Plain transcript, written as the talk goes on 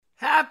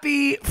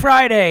Happy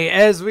Friday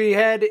as we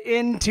head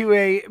into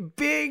a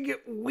big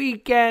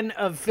weekend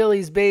of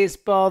Phillies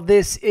baseball.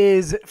 This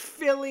is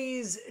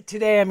Phillies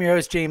Today. I'm your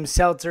host, James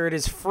Seltzer. It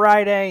is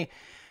Friday,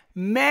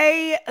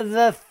 May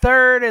the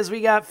 3rd, as we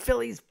got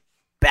Phillies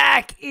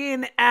back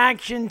in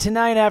action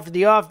tonight after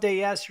the off day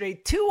yesterday.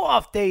 2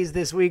 off days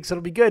this week, so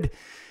it'll be good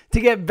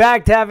to get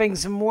back to having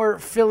some more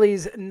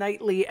Phillies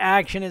nightly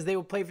action as they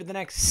will play for the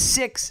next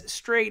 6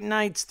 straight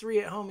nights,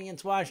 3 at home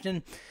against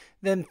Washington,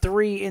 then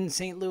 3 in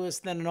St. Louis,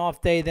 then an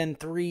off day, then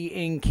 3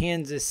 in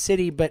Kansas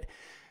City. But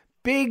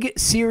big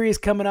series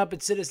coming up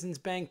at Citizens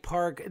Bank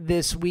Park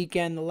this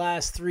weekend. The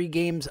last 3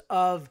 games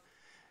of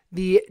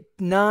the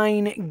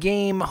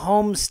 9-game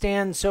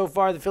homestand so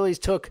far. The Phillies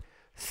took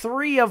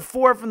 3 of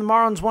 4 from the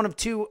Marlins, 1 of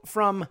 2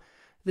 from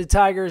the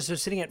Tigers. They're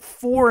sitting at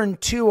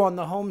 4-2 on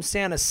the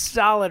homestand, a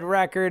solid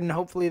record, and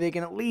hopefully they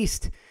can at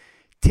least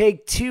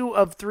take 2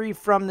 of 3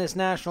 from this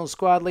national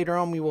squad. Later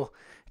on, we will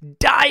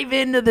dive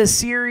into the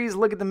series,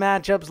 look at the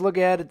matchups, look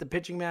ahead at the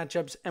pitching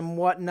matchups and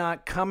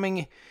whatnot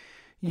coming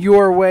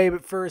your way.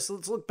 But first,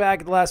 let's look back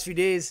at the last few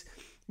days.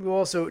 We'll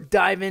also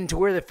dive into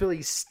where the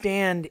Phillies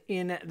stand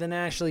in the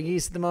National League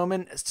East at the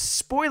moment.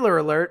 Spoiler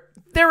alert,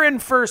 they're in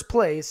first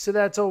place, so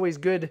that's always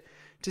good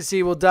to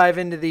see. We'll dive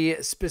into the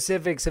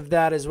specifics of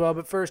that as well.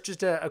 But first,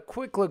 just a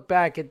quick look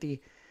back at the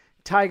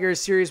Tigers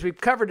series. We've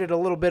covered it a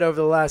little bit over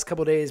the last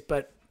couple of days,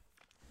 but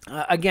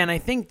again, I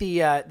think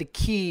the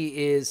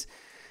key is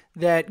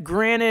that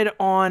granted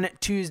on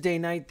Tuesday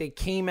night, they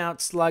came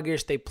out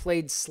sluggish. They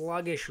played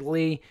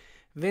sluggishly.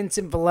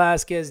 Vincent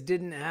Velasquez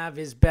didn't have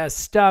his best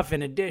stuff.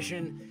 In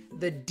addition,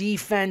 the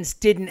defense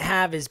didn't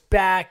have his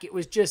back. It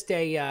was just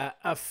a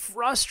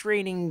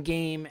frustrating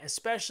game,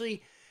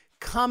 especially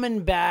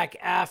coming back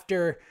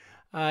after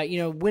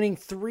winning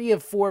 3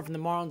 of 4 from the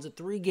Marlins, a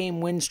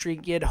 3-game win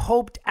streak. You had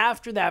hoped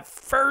after that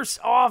first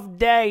off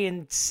day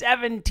in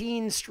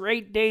 17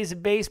 straight days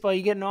of baseball,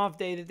 you get an off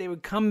day, that they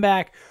would come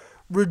back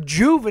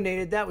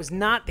rejuvenated. That was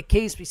not the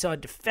case. We saw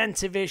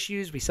defensive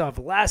issues. We saw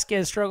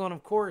Velasquez struggle, and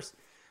of course,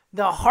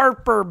 the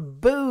Harper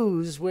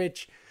boos,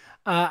 which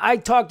I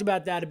talked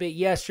about that a bit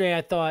yesterday.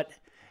 I thought,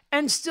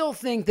 and still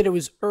think, that it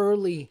was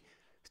early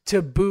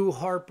to boo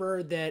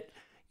Harper, that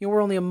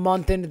we're only a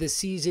month into the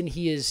season.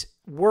 He is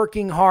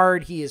working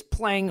hard. He is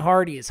playing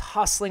hard. He is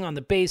hustling on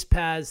the base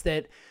paths.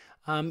 That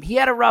he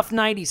had a rough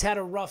night. He's had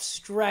a rough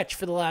stretch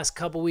for the last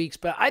couple weeks,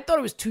 but I thought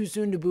it was too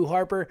soon to boo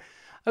Harper.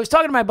 I was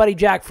talking to my buddy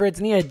Jack Fritz,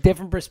 and he had a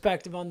different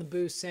perspective on the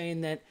boo, saying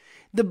that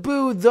the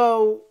boo,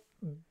 though,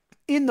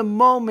 in the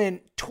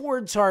moment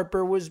towards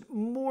Harper, was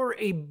more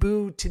a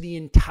boo to the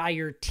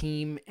entire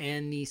team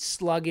and the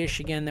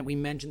sluggish, again, that we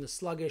mentioned, the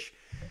sluggish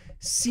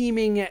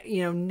seeming,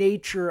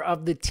 nature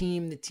of the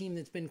team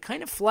that's been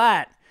kind of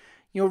flat,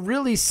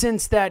 really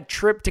since that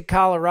trip to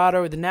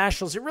Colorado or the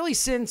Nationals, really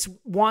since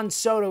Juan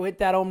Soto hit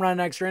that home run in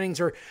extra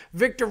innings, or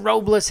Victor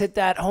Robles hit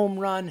that home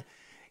run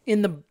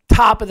in the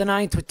top of the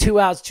 9th with 2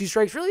 outs, 2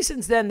 strikes. Really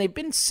since then, they've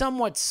been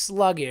somewhat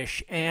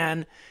sluggish,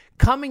 and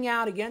coming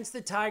out against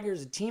the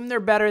Tigers, a team they're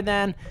better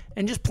than,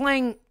 and just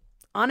playing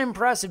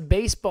unimpressive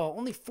baseball,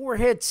 only 4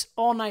 hits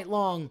all night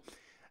long,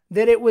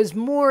 that it was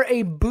more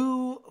a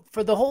boo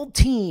for the whole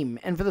team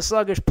and for the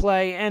sluggish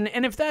play. And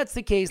if that's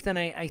the case, then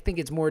I think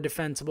it's more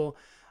defensible.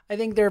 I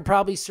think there are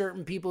probably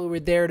certain people who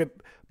were there to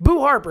boo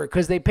Harper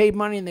because they paid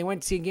money and they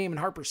went to see a game and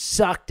Harper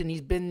sucked and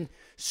he's been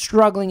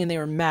struggling and they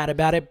were mad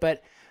about it.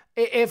 But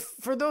if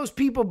for those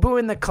people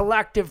booing the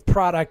collective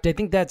product, I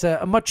think that's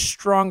a much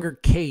stronger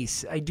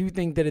case. I do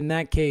think that in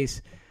that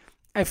case,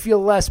 I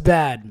feel less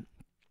bad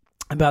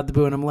about the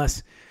boo and I'm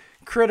less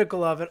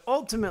critical of it.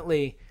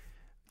 Ultimately,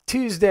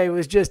 Tuesday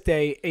was just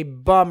a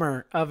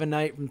bummer of a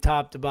night from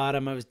top to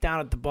bottom. I was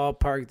down at the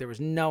ballpark. There was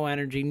no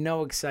energy,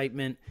 no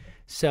excitement.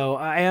 So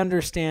I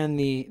understand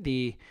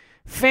the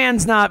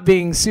fans not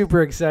being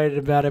super excited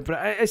about it, but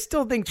I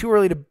still think too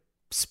early to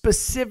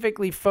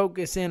specifically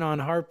focus in on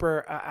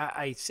Harper.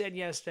 I said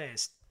yesterday,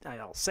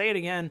 I'll say it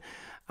again.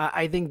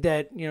 I think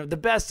that, the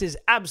best is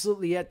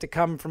absolutely yet to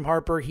come from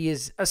Harper. He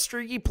is a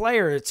streaky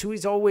player. It's who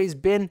he's always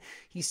been.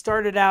 He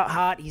started out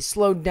hot. He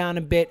slowed down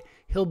a bit.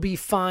 He'll be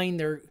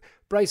fine.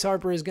 Bryce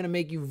Harper is going to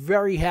make you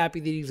very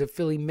happy that he's a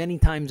Philly many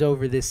times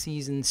over this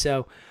season.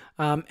 So,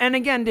 and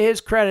again, to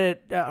his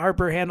credit,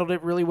 Harper handled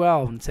it really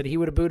well and said he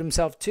would have booed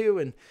himself too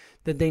and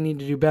that they need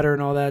to do better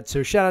and all that.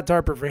 So shout out to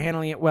Harper for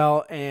handling it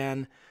well.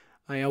 And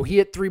he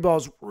hit 3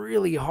 balls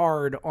really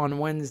hard on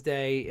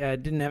Wednesday.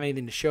 Didn't have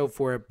anything to show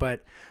for it,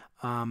 but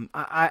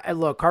I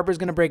look, Harper's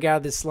going to break out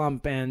of this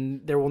slump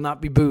and there will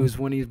not be boos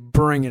when he's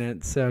bringing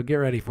it. So get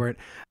ready for it.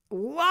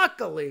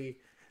 Luckily,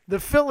 the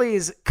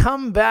Phillies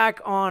come back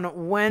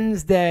on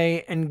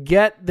Wednesday and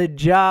get the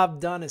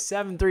job done. A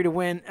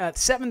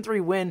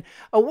 7-3 win.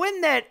 A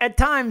win that at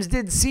times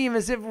did seem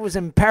as if it was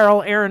in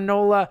peril. Aaron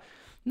Nola,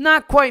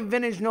 not quite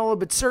vintage Nola,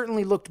 but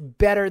certainly looked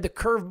better. The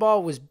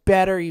curveball was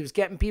better. He was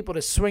getting people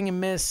to swing and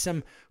miss.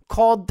 Some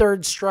called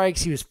third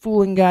strikes. He was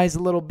fooling guys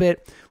a little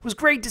bit. It was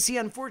great to see.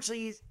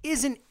 Unfortunately, he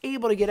isn't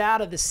able to get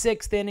out of the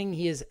 6th inning.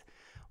 He is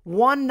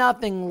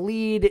 1-0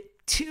 lead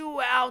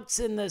 2 outs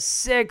in the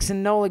 6th,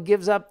 and Nola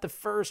gives up the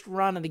first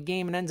run of the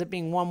game and ends up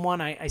being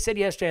 1-1. I said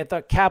yesterday I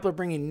thought Kapler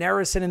bringing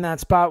Nerison in that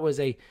spot was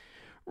a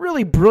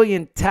really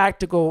brilliant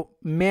tactical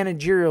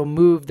managerial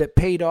move that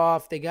paid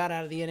off. They got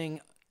out of the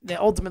inning. They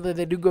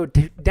do go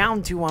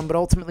down 2-1, but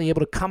ultimately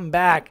able to come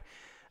back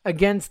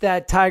against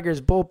that Tigers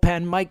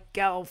bullpen.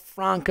 Maikel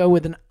Franco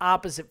with an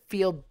opposite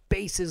field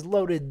bases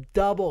loaded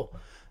double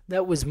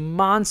that was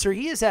monster.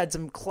 He has had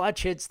some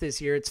clutch hits this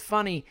year. It's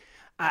funny.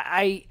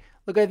 I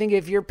think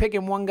if you're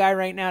picking one guy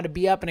right now to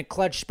be up in a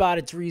clutch spot,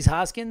 it's Rhys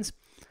Hoskins.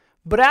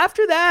 But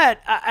after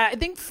that, I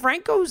think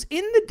Franco's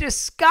in the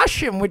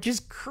discussion, which is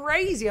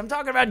crazy. I'm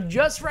talking about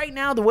just right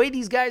now, the way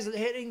these guys are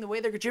hitting, the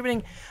way they're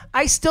contributing.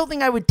 I still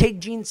think I would take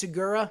Jean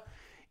Segura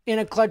in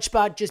a clutch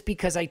spot just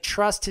because I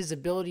trust his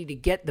ability to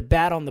get the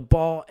bat on the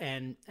ball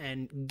and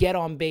get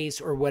on base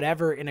or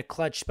whatever in a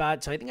clutch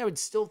spot. So I think I would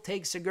still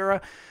take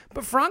Segura.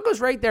 But Franco's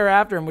right there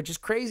after him, which is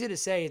crazy to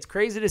say. It's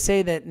crazy to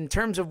say that in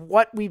terms of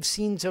what we've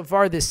seen so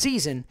far this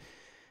season,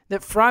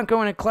 that Franco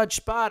in a clutch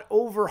spot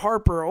over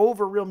Harper,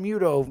 over Real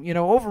Muto,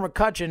 over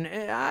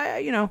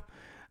McCutchen,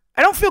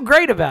 I don't feel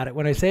great about it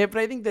when I say it,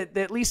 but I think that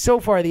at least so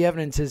far the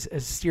evidence has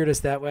steered us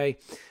that way.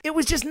 It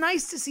was just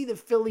nice to see the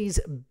Phillies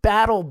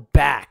battle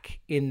back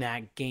in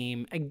that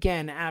game,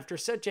 again, after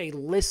such a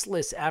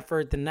listless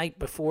effort the night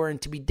before, and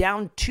to be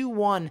down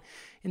 2-1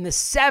 in the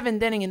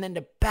 7th inning and then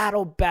to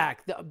battle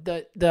back.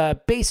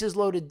 The bases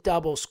loaded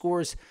double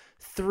scores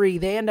 3.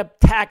 They end up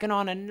tacking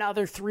on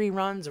another 3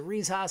 runs, a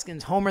Rhys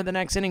Hoskins homer the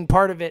next inning,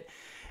 part of it,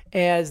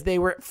 as they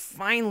were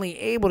finally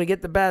able to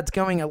get the bats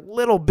going a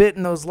little bit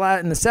in the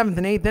 7th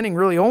and 8th inning,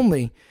 really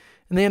only.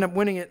 And they end up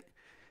winning it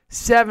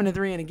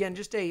 7-3. And again,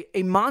 just a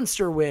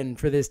monster win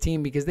for this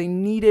team because they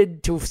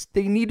needed to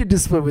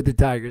split with the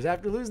Tigers.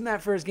 After losing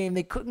that first game,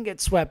 they couldn't get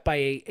swept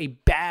by a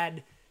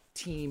bad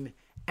team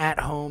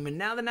at home. And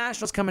now the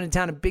Nationals coming to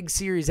town, a big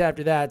series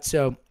after that.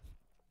 So,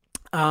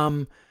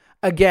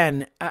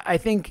 again, I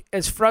think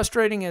as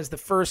frustrating as the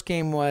first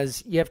game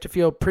was, you have to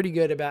feel pretty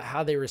good about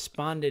how they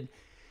responded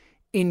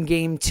in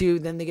game 2.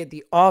 Then they get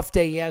the off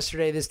day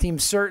yesterday. This team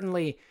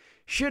certainly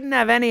shouldn't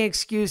have any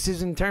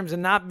excuses in terms of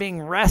not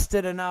being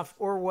rested enough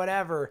or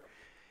whatever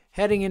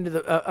heading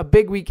into a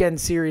big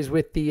weekend series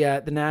with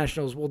the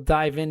Nationals. We'll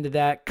dive into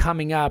that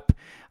coming up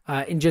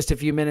in just a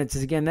few minutes.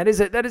 Again, that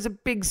is a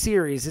big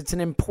series. It's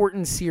an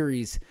important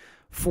series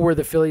for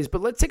the Phillies.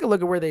 But let's take a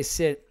look at where they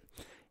sit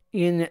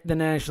in the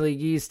National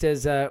League East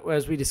as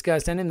we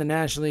discussed, and in the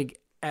National League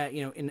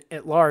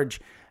at large,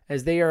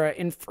 as they are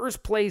in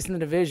first place in the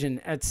division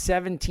at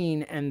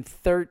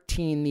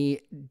 17-13.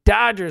 The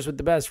Dodgers with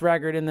the best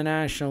record in the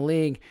National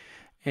League,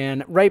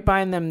 and right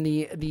behind them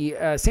the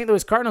St.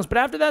 Louis Cardinals. But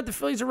after that, the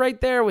Phillies are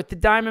right there with the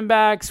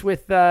Diamondbacks,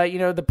 with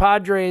the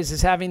Padres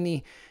as having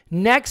the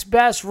next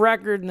best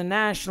record in the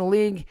National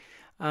League.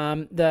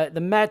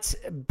 The Mets,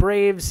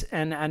 Braves,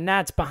 and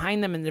Nats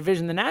behind them in the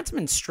division. The Nats have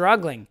been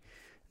struggling.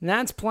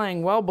 Nats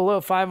playing well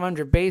below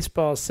 500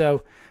 baseball,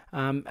 so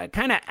it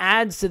kind of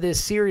adds to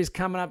this series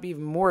coming up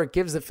even more. It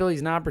gives the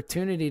Phillies an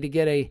opportunity to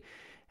get a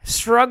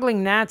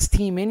struggling Nats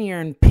team in here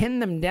and pin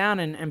them down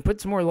and put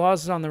some more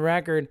losses on the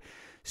record.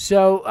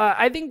 So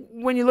I think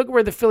when you look at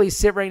where the Phillies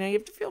sit right now, you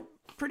have to feel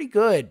pretty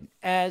good.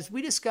 As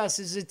we discussed,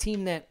 this is a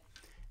team that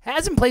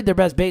hasn't played their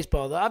best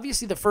baseball.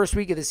 Obviously, the first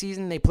week of the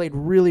season, they played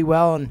really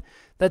well, and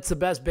that's the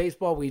best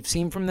baseball we've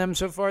seen from them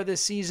so far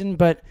this season.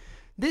 But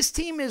this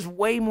team is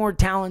way more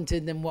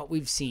talented than what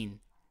we've seen.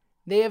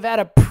 They have had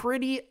a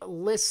pretty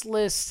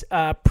listless,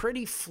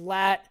 pretty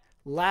flat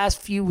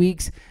last few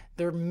weeks.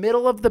 They're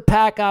middle of the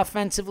pack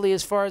offensively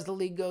as far as the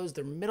league goes.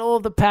 They're middle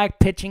of the pack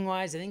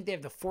pitching-wise. I think they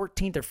have the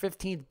 14th or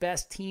 15th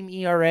best team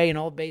ERA in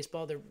all of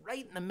baseball. They're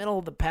right in the middle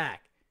of the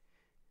pack.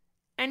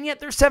 And yet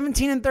they're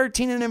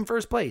 17-13 and in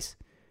first place.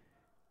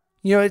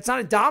 It's not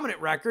a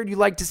dominant record. You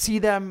like to see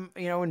them,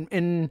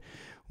 in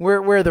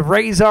where the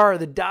Rays are or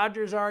the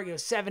Dodgers are,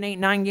 7, 8,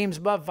 9 games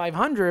above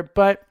 500,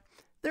 but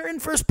they're in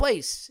first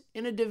place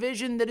in a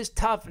division that is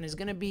tough and is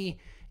going to be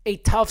a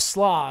tough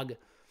slog.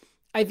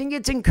 I think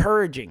it's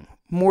encouraging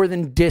more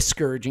than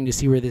discouraging to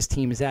see where this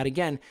team is at.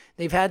 Again,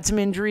 they've had some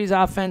injuries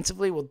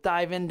offensively. We'll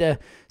dive into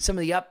some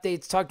of the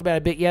updates. Talked about it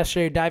a bit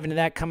yesterday. Dive into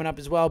that coming up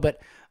as well. But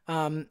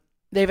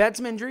they've had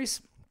some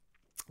injuries.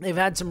 They've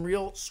had some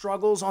real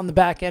struggles on the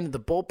back end of the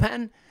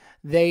bullpen.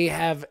 They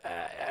have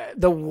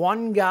the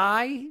one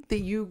guy that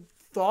you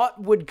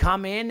thought would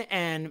come in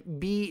and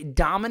be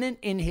dominant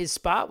in his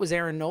spot was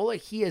Aaron Nola.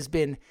 He has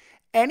been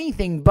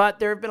anything but.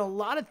 There have been a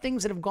lot of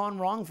things that have gone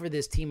wrong for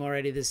this team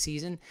already this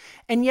season,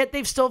 and yet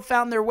they've still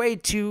found their way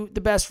to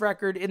the best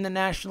record in the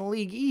National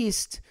League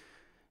East,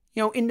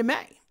 into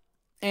May.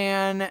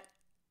 And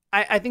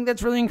I think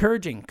that's really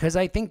encouraging because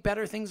I think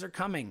better things are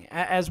coming.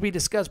 As we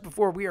discussed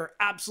before, we are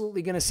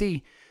absolutely going to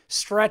see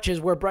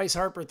stretches where Bryce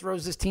Harper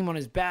throws this team on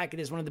his back. It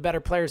is one of the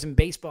better players in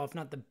baseball, if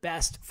not the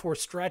best, for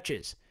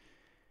stretches.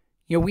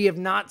 We have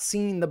not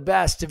seen the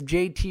best of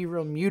JT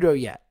Realmuto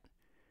yet.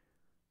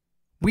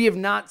 We have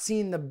not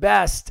seen the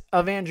best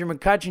of Andrew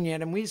McCutchen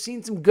yet, and we've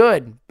seen some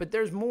good, but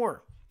there's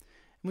more.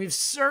 We've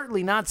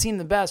certainly not seen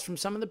the best from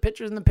some of the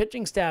pitchers and the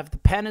pitching staff. The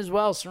pen as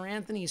well. Sir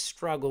Anthony's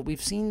struggled.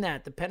 We've seen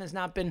that. The pen has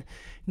not been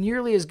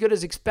nearly as good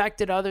as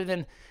expected, other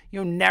than,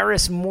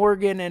 Neris,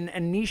 Morgan, and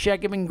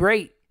Neshek have been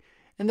great.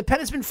 And the pen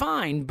has been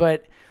fine.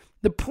 But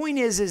the point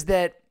is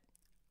that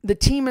the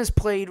team has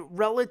played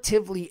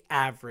relatively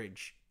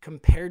average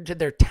compared to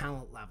their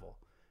talent level.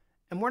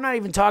 And we're not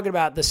even talking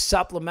about the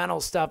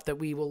supplemental stuff that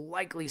we will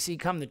likely see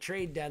come the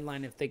trade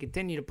deadline. If they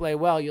continue to play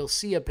well, you'll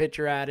see a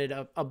pitcher added,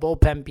 a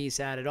bullpen piece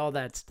added, all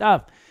that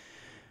stuff.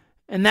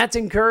 And that's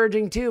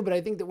encouraging too. But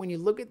I think that when you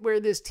look at where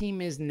this team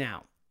is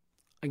now,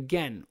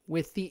 again,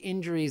 with the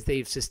injuries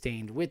they've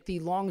sustained, with the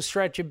long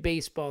stretch of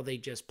baseball they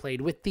just played,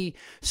 with the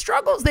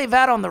struggles they've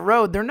had on the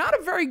road, they're not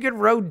a very good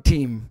road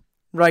team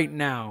right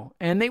now.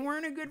 And they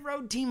weren't a good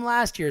road team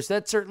last year. So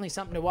that's certainly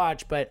something to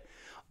watch. But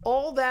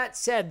all that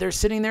said, they're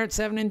sitting there at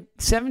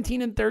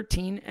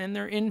 17-13, and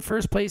they're in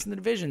first place in the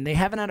division. They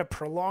haven't had a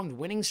prolonged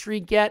winning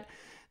streak yet.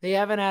 They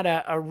haven't had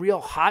a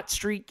real hot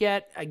streak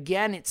yet.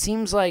 Again, it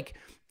seems like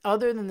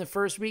other than the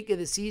first week of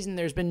the season,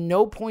 there's been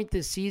no point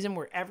this season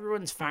where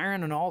everyone's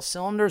firing on all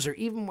cylinders, or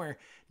even where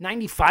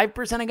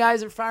 95% of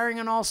guys are firing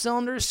on all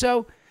cylinders.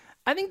 So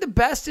I think the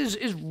best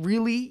is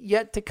really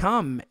yet to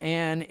come,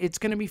 and it's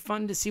going to be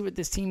fun to see what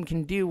this team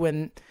can do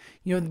when,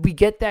 we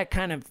get that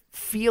kind of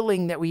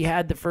feeling that we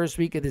had the first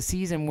week of the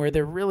season, where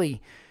they're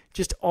really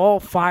just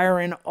all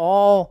firing,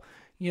 all,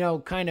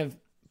 kind of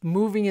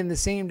moving in the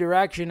same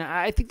direction.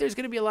 I think there's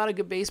going to be a lot of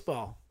good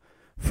baseball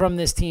from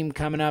this team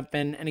coming up.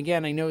 And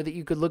again, I know that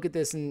you could look at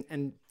this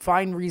and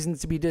find reasons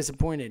to be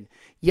disappointed.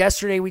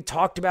 Yesterday, we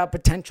talked about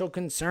potential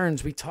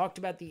concerns. We talked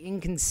about the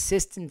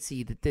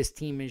inconsistency that this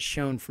team has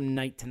shown from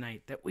night to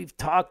night that we've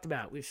talked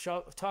about. We've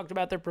talked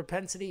about their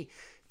propensity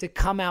to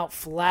come out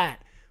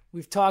flat.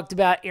 We've talked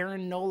about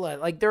Aaron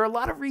Nola. There are a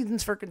lot of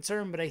reasons for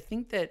concern, but I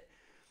think that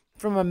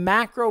from a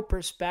macro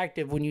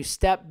perspective, when you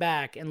step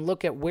back and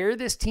look at where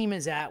this team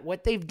is at,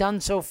 what they've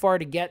done so far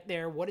to get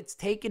there, what it's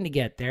taken to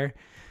get there,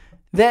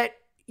 that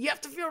you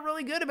have to feel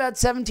really good about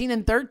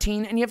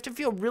 17-13, and you have to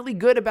feel really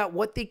good about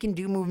what they can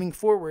do moving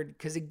forward,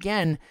 because,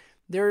 again,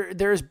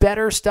 there's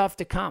better stuff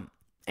to come.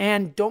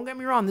 And don't get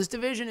me wrong, this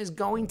division is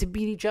going to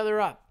beat each other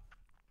up.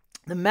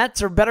 The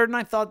Mets are better than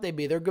I thought they'd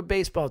be. They're a good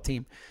baseball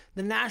team.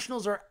 The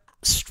Nationals are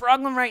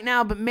struggling right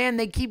now, but, man,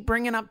 they keep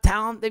bringing up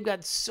talent. They've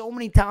got so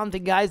many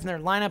talented guys in their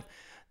lineup.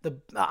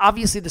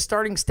 Obviously, the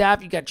starting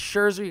staff, you got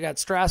Scherzer, you got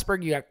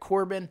Strasburg, you got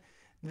Corbin.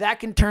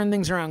 That can turn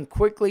things around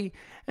quickly.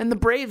 And the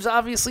Braves,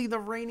 obviously the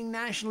reigning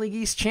National League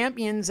East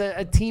champions,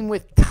 a team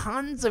with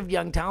tons of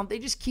young talent. They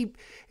just keep,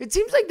 it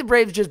seems like the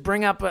Braves just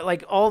bring up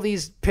all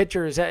these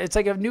pitchers. It's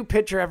like a new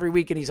pitcher every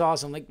week, and he's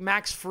awesome. Like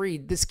Max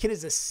Fried, this kid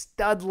is a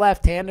stud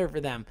left-hander for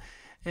them.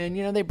 And,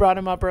 they brought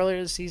him up earlier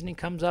this season. He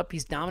comes up,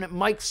 he's dominant.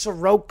 Mike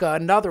Soroka,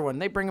 another one.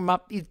 They bring him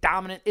up, he's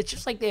dominant. It's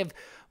just like they have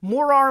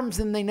more arms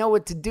than they know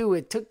what to do.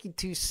 It took you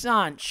to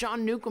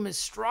Sean Newcomb has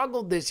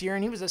struggled this year,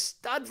 and he was a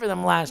stud for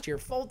them last year.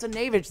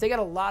 Foltynewicz, they got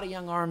a lot of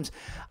young arms,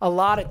 a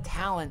lot of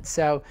talent.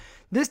 So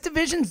this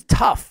division's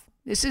tough.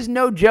 This is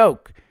no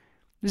joke.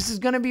 This is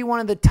going to be one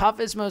of the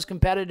toughest, most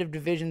competitive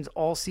divisions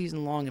all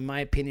season long, in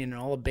my opinion, in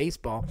all of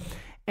baseball.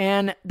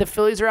 And the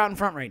Phillies are out in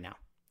front right now.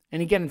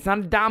 And again, it's not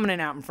a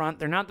dominant out in front.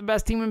 They're not the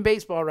best team in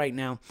baseball right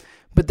now,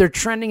 but they're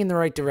trending in the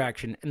right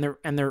direction,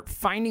 and they're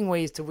finding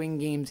ways to win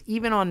games,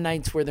 even on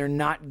nights where they're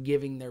not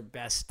giving their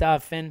best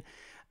stuff. And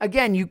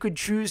again, you could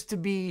choose to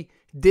be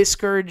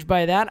discouraged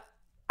by that.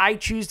 I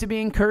choose to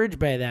be encouraged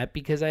by that,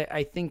 because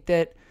I think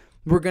that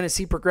we're going to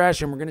see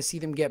progression. We're going to see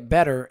them get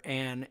better.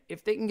 And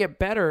if they can get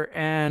better,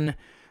 and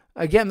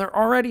again, they're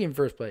already in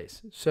first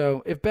place.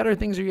 So if better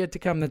things are yet to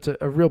come, that's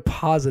a real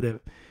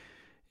positive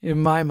in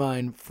my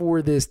mind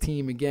for this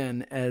team.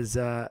 Again, as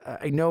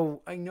I know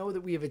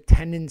that we have a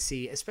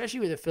tendency, especially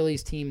with a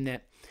Phillies team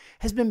that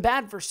has been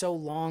bad for so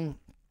long.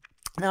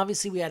 And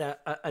obviously we had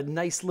a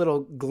nice little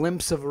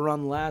glimpse of a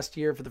run last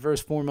year for the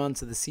first 4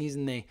 months of the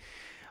season. They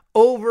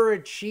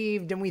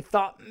overachieved, and we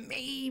thought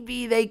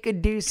maybe they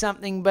could do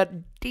something,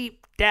 but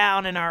deep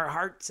down in our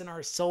hearts and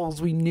our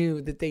souls, we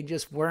knew that they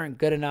just weren't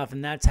good enough,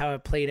 and that's how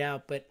it played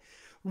out. But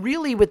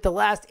really, with the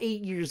last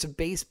 8 years of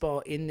baseball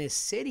in this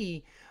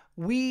city,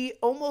 we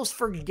almost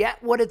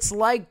forget what it's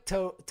like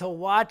to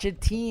watch a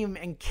team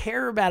and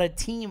care about a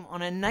team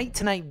on a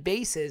night-to-night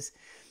basis.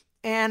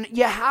 And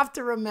you have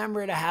to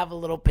remember to have a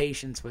little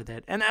patience with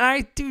it. And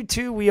I do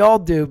too. We all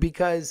do,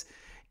 because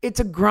it's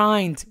a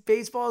grind.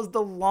 Baseball is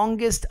the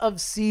longest of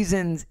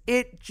seasons.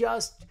 It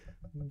just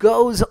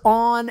goes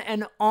on,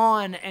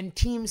 and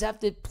teams have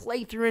to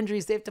play through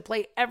injuries. They have to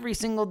play every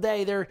single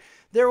day.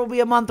 There will be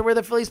a month where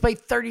the Phillies play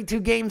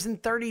 32 games in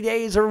 30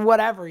 days or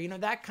whatever.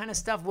 That kind of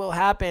stuff will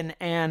happen.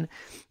 And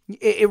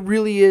it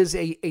really is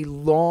a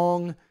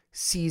long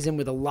season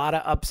with a lot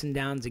of ups and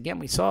downs. Again,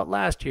 we saw it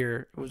last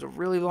year. It was a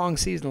really long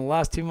season. The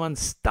last 2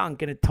 months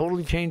stunk, and it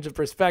totally changed the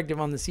perspective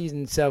on the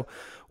season. So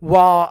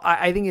while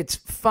I think it's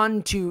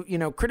fun to,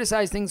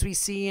 criticize things we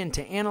see and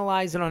to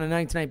analyze it on a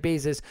night-to-night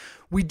basis,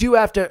 we do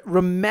have to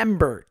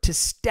remember to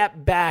step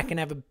back and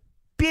have a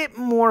bit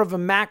more of a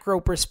macro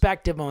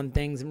perspective on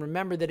things and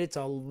remember that it's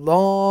a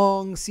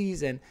long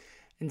season,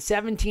 and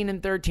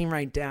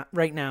 17-13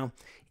 right now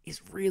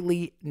is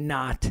really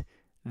not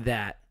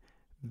that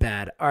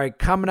bad. All right,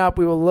 coming up,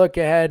 we will look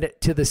ahead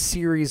to the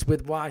series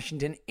with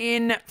Washington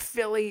in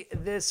Philly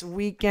this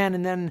weekend,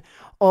 and then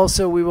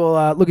also we will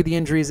look at the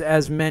injuries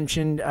as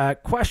mentioned.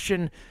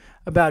 Question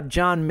about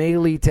John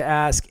Maley to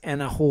ask,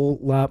 and a whole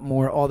lot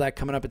more. All that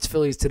coming up. It's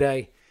Phillies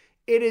Today.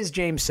 It is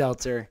James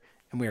Seltzer,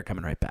 and we are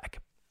coming right back.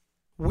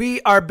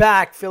 We are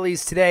back,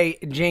 Phillies Today.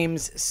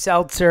 James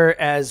Seltzer,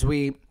 as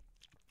we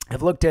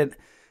have looked at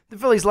the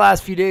Phillies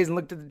last few days and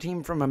looked at the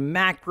team from a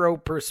macro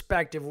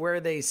perspective, where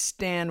they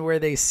stand, where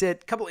they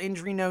sit. A couple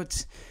injury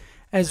notes.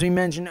 As we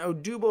mentioned,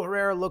 Odubel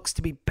Herrera looks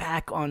to be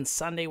back on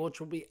Sunday, which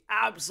will be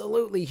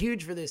absolutely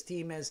huge for this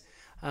team, as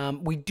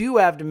we do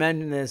have to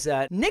mention this.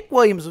 Nick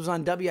Williams was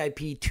on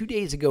WIP 2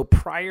 days ago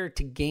prior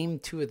to Game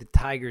 2 of the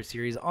Tigers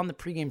series on the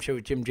pregame show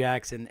with Jim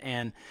Jackson,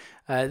 and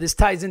this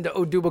ties into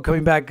Odubel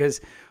coming back because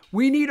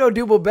we need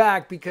Odubel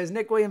back, because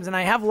Nick Williams and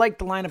I have liked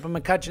the lineup of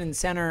McCutchen in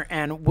center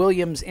and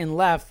Williams in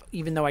left,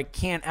 even though I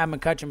can't have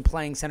McCutchen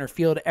playing center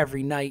field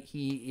every night.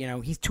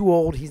 He's too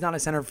old. He's not a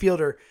center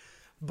fielder.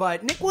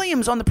 But Nick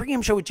Williams on the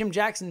pregame show with Jim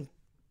Jackson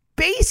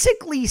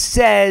basically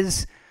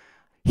says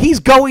he's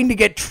going to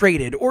get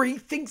traded, or he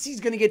thinks he's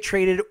going to get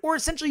traded, or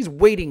essentially he's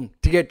waiting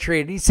to get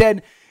traded. He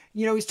said,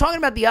 he's talking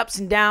about the ups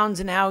and downs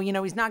and how,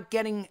 he's not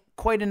getting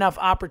quite enough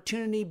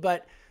opportunity,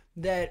 but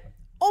that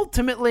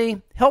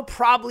ultimately he'll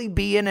probably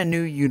be in a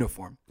new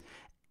uniform.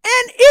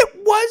 And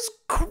it was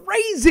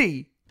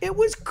crazy. It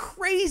was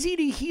crazy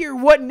to hear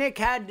what Nick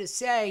had to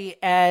say,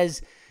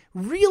 as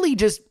really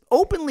just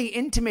openly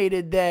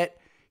intimated that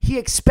he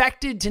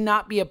expected to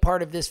not be a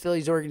part of this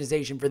Phillies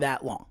organization for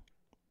that long.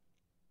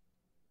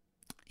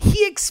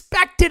 He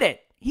expected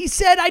it. He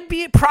said,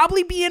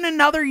 probably be in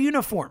another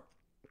uniform,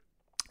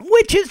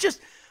 which is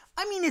just,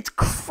 it's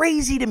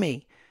crazy to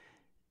me.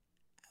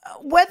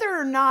 Whether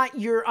or not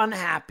you're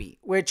unhappy,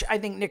 which I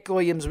think Nick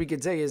Williams, we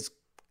could say, is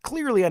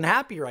clearly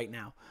unhappy right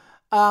now.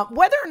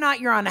 Whether or not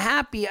you're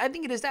unhappy, I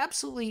think it is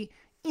absolutely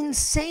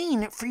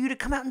insane for you to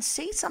come out and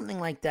say something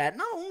like that.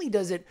 Not only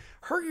does it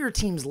hurt your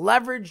team's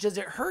leverage, does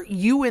it hurt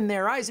you in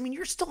their eyes?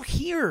 You're still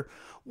here.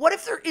 What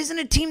if there isn't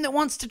a team that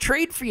wants to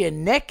trade for you,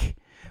 Nick?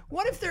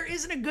 What if there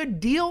isn't a good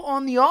deal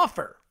on the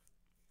offer,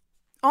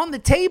 on the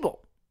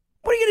table?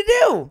 What are you going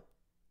to do?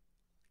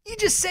 You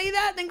just say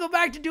that and then go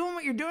back to doing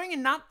what you're doing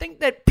and not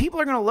think that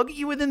people are going to look at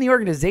you within the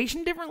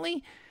organization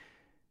differently?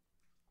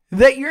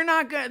 That you're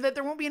not going, that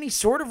there won't be any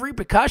sort of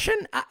repercussion?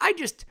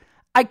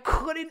 I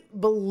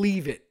couldn't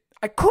believe it.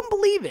 I couldn't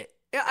believe it.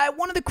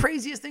 One of the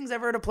craziest things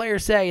I've heard a player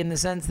say, in the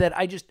sense that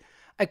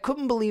I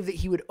couldn't believe that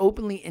he would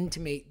openly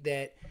intimate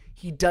that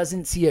he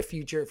doesn't see a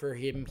future for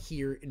him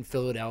here in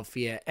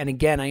Philadelphia. And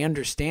again, I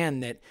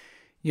understand that,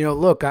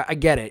 look, I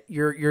get it.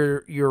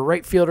 You're a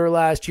right fielder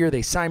last year.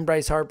 They signed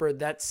Bryce Harper.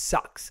 That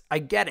sucks. I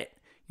get it.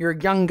 You're a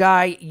young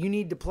guy. You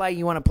need to play.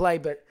 You want to play.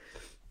 But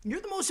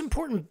you're the most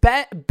important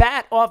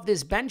bat off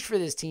this bench for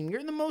this team.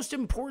 You're the most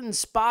important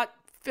spot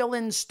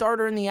fill-in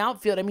starter in the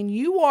outfield.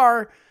 You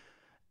are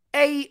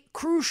a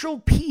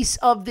crucial piece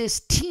of this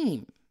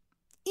team.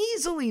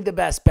 Easily the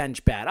best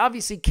bench bat.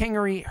 Obviously,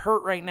 Kingery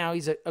hurt right now.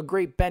 He's a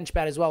great bench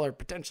bat as well, or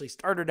potentially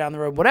starter down the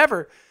road,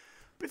 whatever.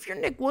 But if you're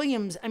Nick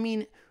Williams,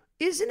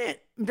 doesn't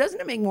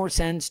it make more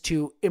sense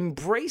to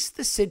embrace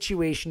the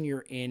situation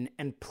you're in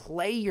and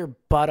play your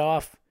butt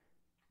off,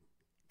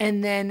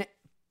 and then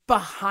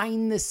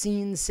behind the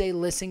scenes say,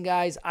 listen,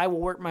 guys, I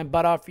will work my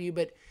butt off for you,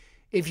 but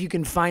if you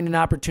can find an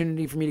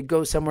opportunity for me to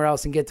go somewhere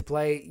else and get to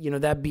play,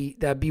 that'd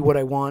be what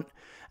I want.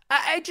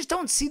 I just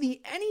don't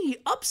see any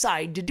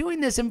upside to doing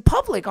this in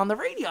public on the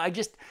radio.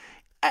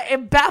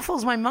 It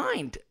baffles my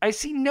mind. I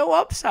see no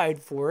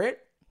upside for it.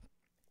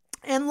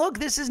 And look,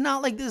 this is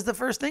not like this is the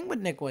first thing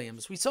with Nick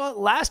Williams. We saw it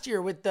last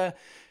year with the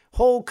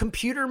whole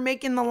computer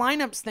making the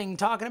lineups thing,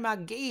 talking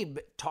about Gabe.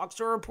 Talks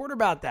to a reporter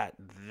about that.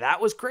 That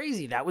was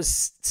crazy. That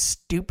was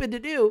stupid to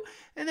do.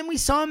 And then we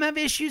saw him have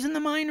issues in the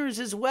minors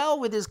as well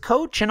with his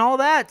coach and all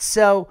that.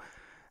 So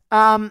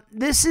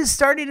this is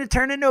starting to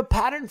turn into a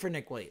pattern for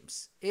Nick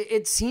Williams.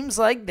 It seems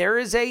like there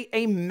is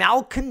a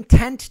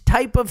malcontent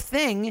type of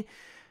thing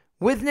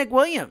with Nick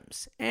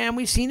Williams. And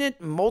we've seen it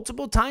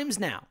multiple times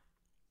now.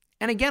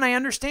 And again, I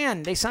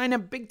understand. They sign a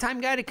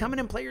big-time guy to come in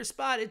and play your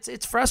spot.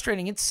 It's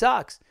frustrating. It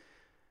sucks.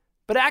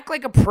 But act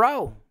like a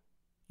pro.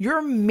 You're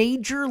a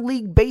Major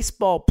League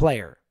Baseball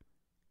player.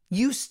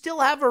 You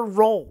still have a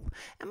role.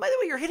 And by the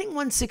way, you're hitting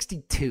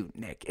 162,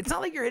 Nick. It's not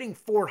like you're hitting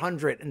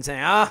 400 and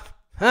saying,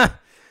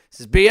 this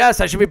is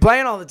BS. I should be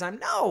playing all the time.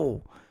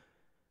 No.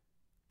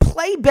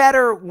 Play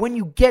better when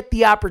you get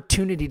the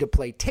opportunity to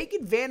play. Take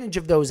advantage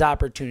of those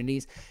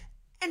opportunities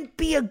and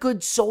be a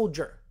good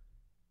soldier.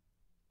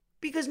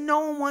 Because no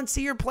one wants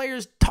to hear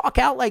players talk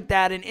out like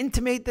that and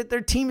intimate that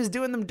their team is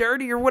doing them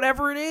dirty or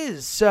whatever it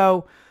is.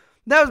 So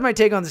that was my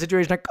take on the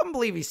situation. I couldn't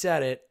believe he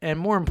said it. And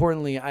more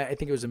importantly, I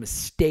think it was a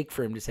mistake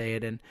for him to say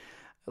it. And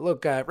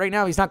Look, right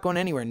now he's not going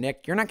anywhere,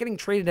 Nick. You're not getting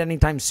traded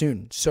anytime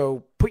soon.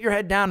 So put your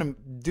head down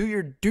and do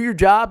your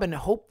job and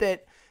hope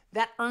that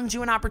earns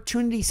you an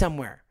opportunity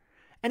somewhere.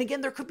 And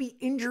again, there could be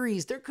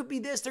injuries. There could be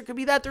this. There could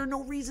be that. There are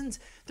no reasons.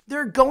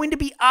 There are going to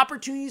be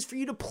opportunities for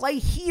you to play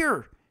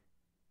here.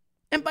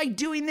 And by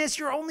doing this,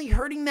 you're only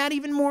hurting that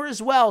even more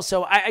as well.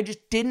 So I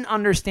just didn't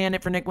understand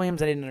it for Nick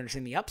Williams. I didn't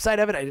understand the upside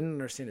of it. I didn't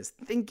understand his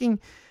thinking.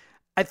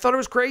 I thought it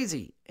was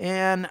crazy.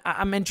 And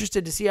I'm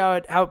interested to see how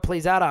it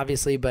plays out,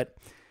 obviously. But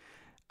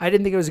I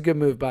didn't think it was a good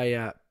move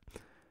by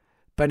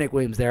Nick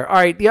Williams there. All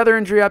right, the other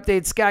injury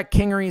update, Scott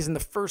Kingery is in the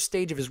first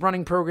stage of his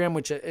running program,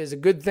 which is a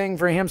good thing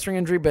for a hamstring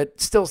injury,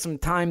 but still some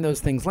time those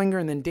things linger.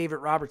 And then David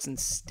Robertson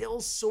still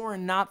sore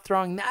and not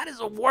throwing. That is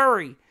a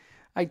worry.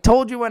 I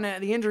told you when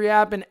the injury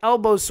happened,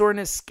 elbow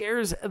soreness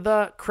scares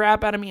the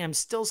crap out of me. I'm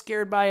still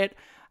scared by it.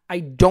 I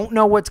don't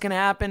know what's going to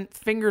happen.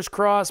 Fingers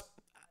crossed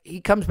he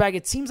comes back.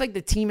 It seems like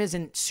the team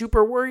isn't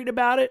super worried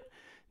about it.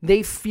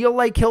 They feel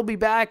like he'll be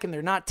back, and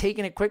they're not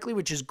taking it quickly,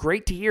 which is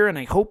great to hear, and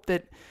I hope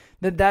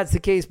that's the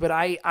case. But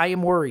I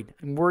am worried.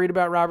 I'm worried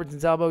about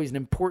Robertson's elbow. He's an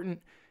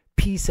important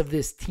piece of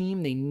this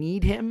team. They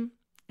need him,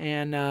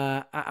 and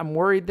I'm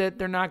worried that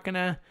they're not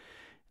gonna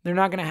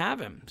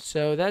have him.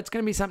 So that's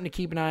gonna be something to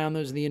keep an eye on.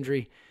 Those are the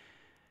injury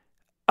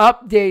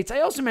updates. I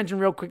also mentioned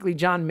real quickly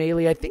John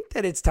Maley. I think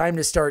that it's time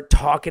to start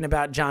talking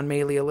about John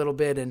Maley a little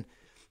bit. And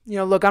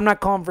look, I'm not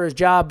calling for his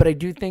job, but I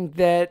do think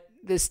that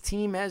this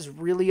team has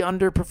really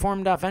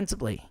underperformed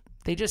offensively.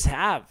 They just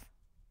have.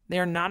 They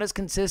are not as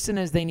consistent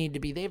as they need to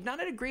be. They have not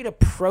had a great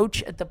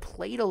approach at the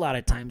plate a lot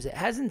of times. It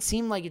hasn't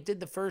seemed like it did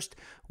the first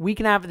week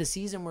and a half of the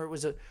season where it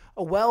was a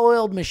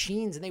well-oiled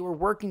machines and they were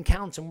working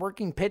counts and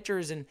working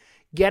pitchers and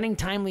getting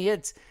timely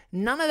hits.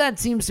 None of that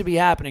seems to be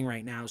happening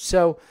right now.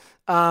 So,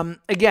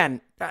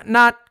 again,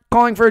 not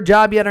calling for a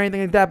job yet or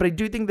anything like that, but I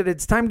do think that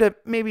it's time to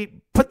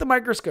maybe put the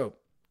microscope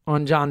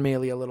on John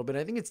Maley a little bit.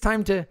 I think it's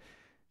time to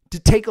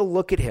take a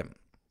look at him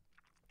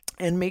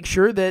and make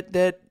sure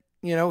that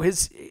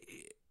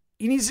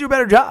he needs to do a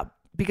better job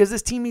because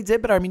this team needs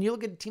it better. I mean, you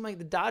look at a team like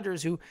the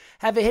Dodgers who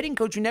have a hitting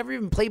coach who never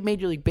even played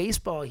Major League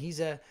Baseball. He's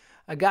a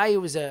guy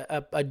who was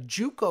a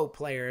JUCO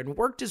player and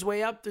worked his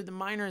way up through the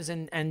minors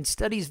and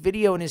studies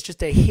video and is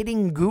just a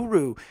hitting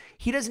guru.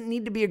 He doesn't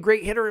need to be a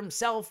great hitter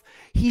himself.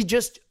 He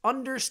just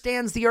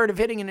understands the art of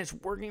hitting, and it's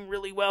working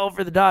really well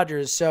for the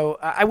Dodgers. So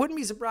I wouldn't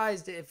be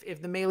surprised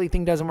if the Maley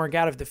thing doesn't work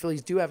out, if the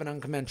Phillies do have an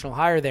unconventional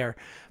hire there.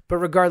 But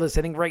regardless,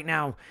 I think right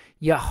now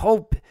you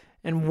hope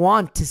and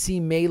want to see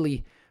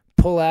Maley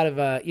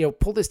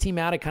pull this team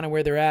out of kind of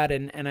where they're at.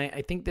 And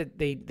I think that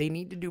they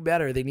need to do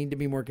better. They need to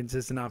be more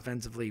consistent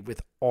offensively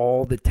with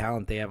all the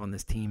talent they have on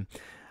this team.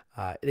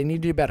 They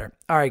need to do better.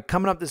 All right,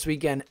 coming up this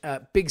weekend,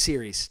 big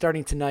series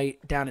starting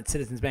tonight down at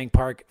Citizens Bank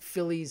Park.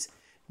 Phillies,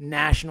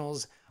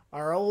 Nationals.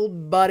 Our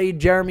old buddy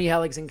Jeremy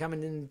Hellickson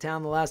coming into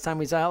town. The last time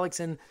we saw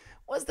Hellickson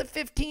was the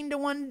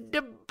 15-1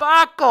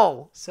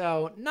 debacle.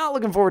 So not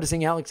looking forward to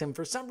seeing Hellickson.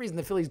 For some reason,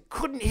 the Phillies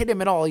couldn't hit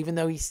him at all, even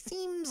though he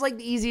seems like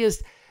the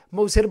easiest,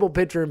 most hittable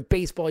pitcher in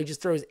baseball. He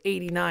just throws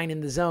 89 in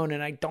the zone,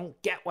 and I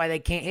don't get why they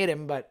can't hit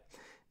him, but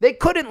they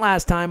couldn't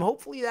last time.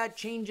 Hopefully that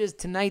changes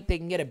tonight. They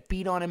can get a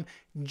beat on him.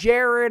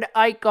 Jared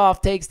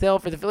Eichhoff takes the hill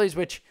for the Phillies,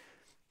 which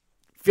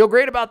feel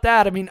great about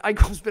that. I mean,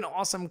 Eichhoff's been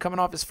awesome coming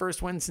off his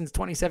first win since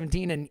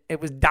 2017, and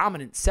it was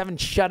dominant. 7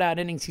 shutout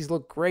innings. He's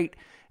looked great.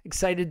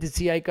 Excited to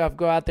see Eichhoff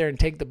go out there and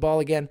take the ball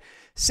again.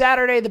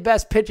 Saturday, the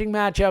best pitching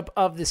matchup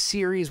of the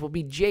series will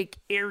be Jake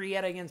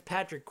Arrieta against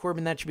Patrick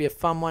Corbin. That should be a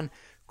fun one.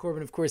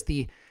 Corbin, of course,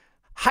 the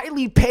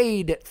highly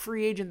paid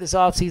free agent this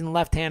offseason,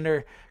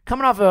 left-hander,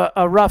 coming off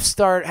a rough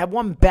start, had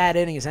one bad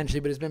inning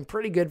essentially, but has been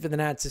pretty good for the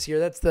Nats this year.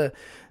 That's the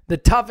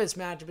toughest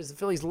matchup as the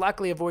Phillies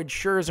luckily avoid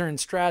Scherzer in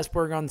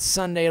Strasburg on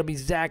Sunday. It'll be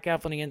Zach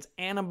Eflin against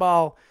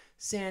Anibal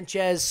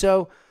Sanchez.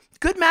 So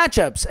good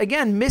matchups.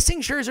 Again, missing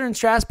Scherzer in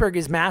Strasburg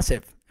is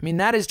massive. I mean,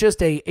 that is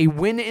just a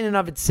win in and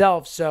of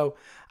itself. So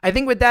I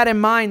think with that in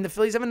mind, the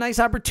Phillies have a nice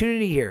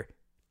opportunity here.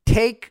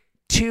 Take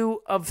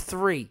 2 of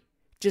 3.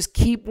 Just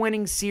keep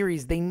winning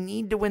series. They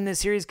need to win this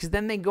series because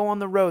then they go on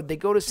the road. They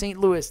go to St.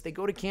 Louis. They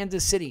go to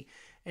Kansas City.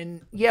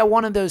 And yeah,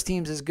 one of those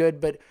teams is good,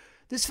 but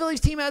this Phillies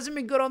team hasn't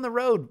been good on the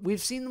road.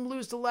 We've seen them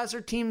lose to lesser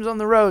teams on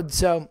the road.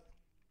 So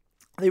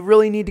they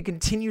really need to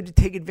continue to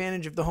take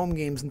advantage of the home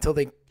games until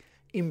they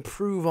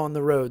improve on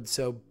the road.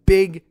 So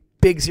big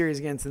series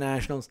against the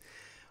Nationals.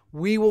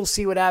 We will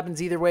see what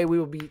happens either way. We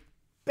will be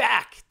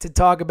back to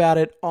talk about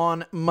it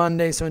on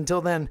Monday. So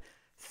until then,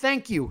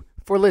 thank you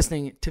for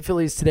listening to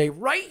Phillies Today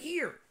right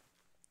here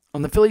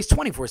on the Phillies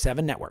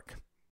 24/7 Network.